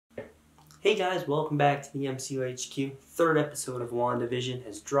Hey guys, welcome back to the MCU HQ. Third episode of WandaVision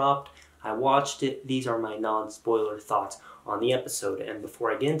has dropped. I watched it. These are my non-spoiler thoughts on the episode. And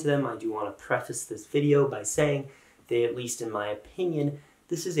before I get into them, I do want to preface this video by saying that, at least in my opinion,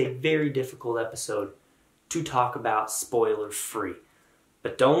 this is a very difficult episode to talk about spoiler-free.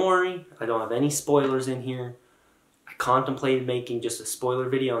 But don't worry, I don't have any spoilers in here. I contemplated making just a spoiler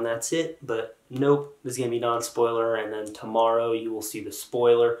video and that's it, but nope, this is going to be non-spoiler, and then tomorrow you will see the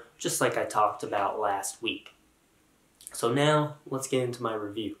spoiler, just like I talked about last week. So now, let's get into my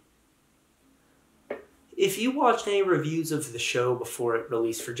review. If you watched any reviews of the show before it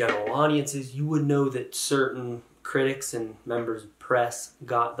released for general audiences, you would know that certain critics and members of press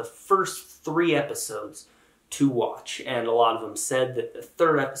got the first 3 episodes to watch, and a lot of them said that the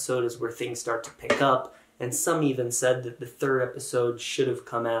 3rd episode is where things start to pick up, and some even said that the 3rd episode should have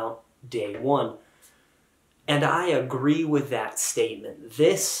come out day 1. And I agree with that statement.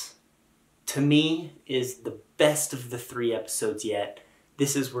 This, to me, is the best of the 3 episodes yet.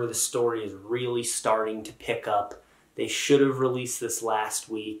 This is where the story is really starting to pick up. They should have released this last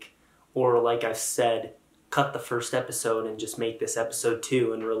week, or like I've said, cut the 1st episode and just make this episode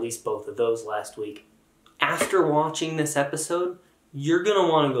 2 and release both of those last week. After watching this episode, you're going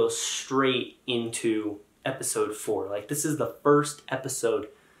to want to go straight into episode 4. Like, this is the first episode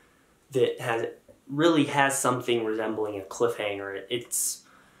that really has something resembling a cliffhanger. It's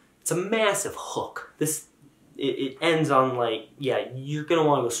a massive hook. It ends on, like, yeah, you're going to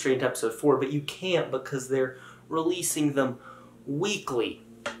want to go straight to episode 4, but you can't because they're releasing them weekly.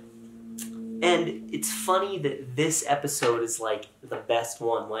 And it's funny that this episode is, like, the best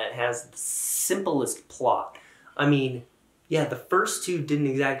one when it has the simplest plot. I mean, yeah, the first 2 didn't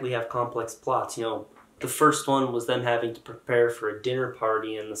exactly have complex plots. You know, the first one was them having to prepare for a dinner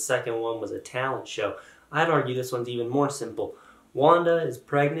party, and the second one was a talent show. I'd argue this one's even more simple. Wanda is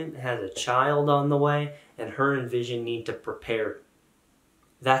pregnant, has a child on the way, and her and Vision need to prepare.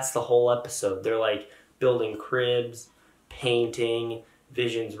 That's the whole episode. They're, like, building cribs, painting,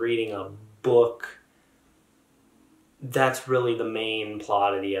 Vision's reading a book. That's really the main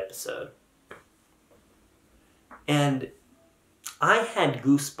plot of the episode. And I had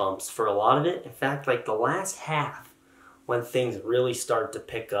goosebumps for a lot of it. In fact, like the last half, when things really start to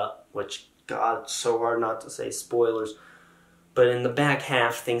pick up, which, God, it's so hard not to say spoilers, but in the back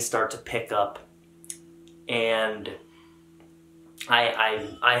half, things start to pick up, and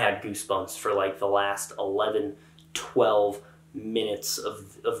I had goosebumps for like the last 11, 12 minutes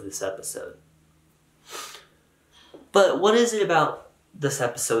of this episode. But what is it about this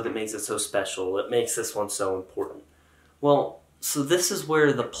episode that makes it so special, that makes this one so important? Well, so this is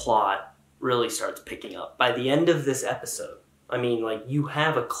where the plot really starts picking up. By the end of this episode, I mean, like, you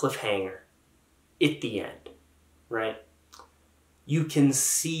have a cliffhanger at the end, right? You can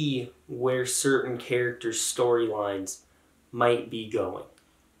see where certain characters' storylines might be going.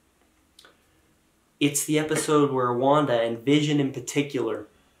 It's the episode where Wanda and Vision in particular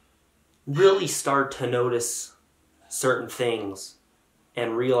really start to notice certain things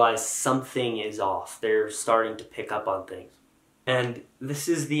and realize something is off. They're starting to pick up on things. And this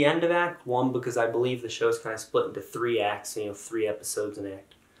is the end of Act 1 because I believe the show's kind of split into 3 acts, 3 episodes an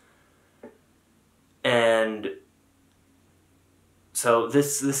act. And so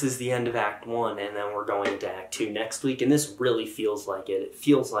this is the end of Act 1, and then we're going into Act 2 next week, and this really feels like it. It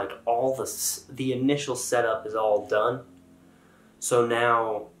feels like all the initial setup is all done. So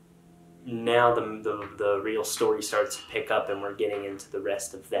now the real story starts to pick up, and we're getting into the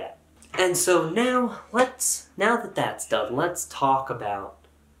rest of that. And so now that that's done, let's talk about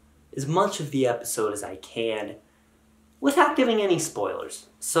as much of the episode as I can without giving any spoilers.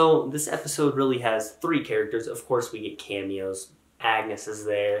 So this episode really has 3 characters. Of course, we get cameos. Agnes is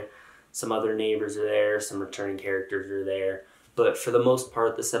there, some other neighbors are there, some returning characters are there. But for the most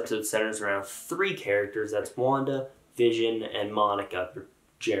part, this episode centers around 3 characters. That's Wanda, Vision, and Monica, or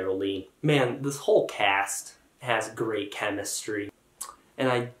Geraldine. Man, this whole cast has great chemistry. And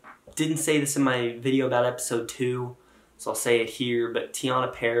I didn't say this in my video about episode 2, so I'll say it here, but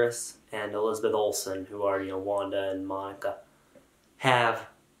Tiana Paris and Elizabeth Olsen, who are, Wanda and Monica, have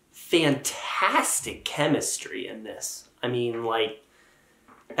fantastic chemistry in this. I mean, like,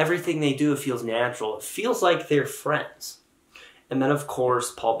 everything they do feels natural. It feels like they're friends. And then, of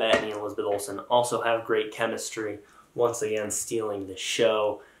course, Paul Bettany and Elizabeth Olsen also have great chemistry, once again stealing the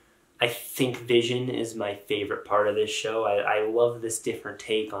show. I think Vision is my favorite part of this show. I love this different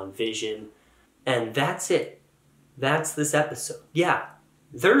take on Vision. And that's it. That's this episode. Yeah,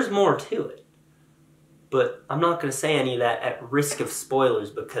 there's more to it. But I'm not going to say any of that at risk of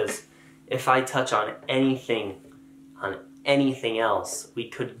spoilers, because if I touch on anything on anything else, we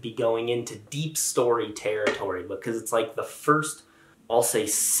could be going into deep story territory, because it's like the first, I'll say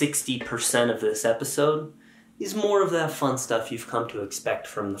 60% of this episode is more of that fun stuff you've come to expect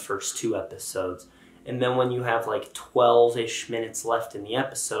from the first 2 episodes. And then when you have like 12-ish minutes left in the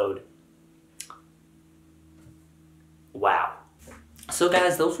episode, wow. So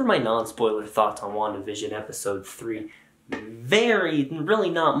guys, those were my non-spoiler thoughts on WandaVision episode 3. Really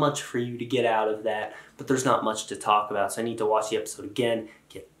not much for you to get out of that, but there's not much to talk about, so I need to watch the episode again,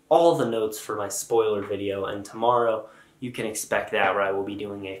 get all the notes for my spoiler video, and tomorrow you can expect that, where I will be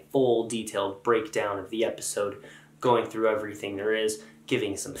doing a full detailed breakdown of the episode, going through everything there is,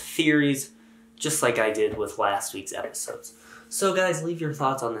 giving some theories, just like I did with last week's episodes. So guys, leave your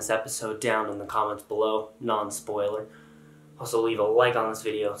thoughts on this episode down in the comments below, non-spoiler. Also leave a like on this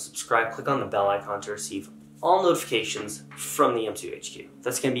video, subscribe, click on the bell icon to receive all notifications from the M2HQ.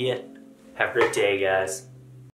 That's going to be it. Have a great day, guys.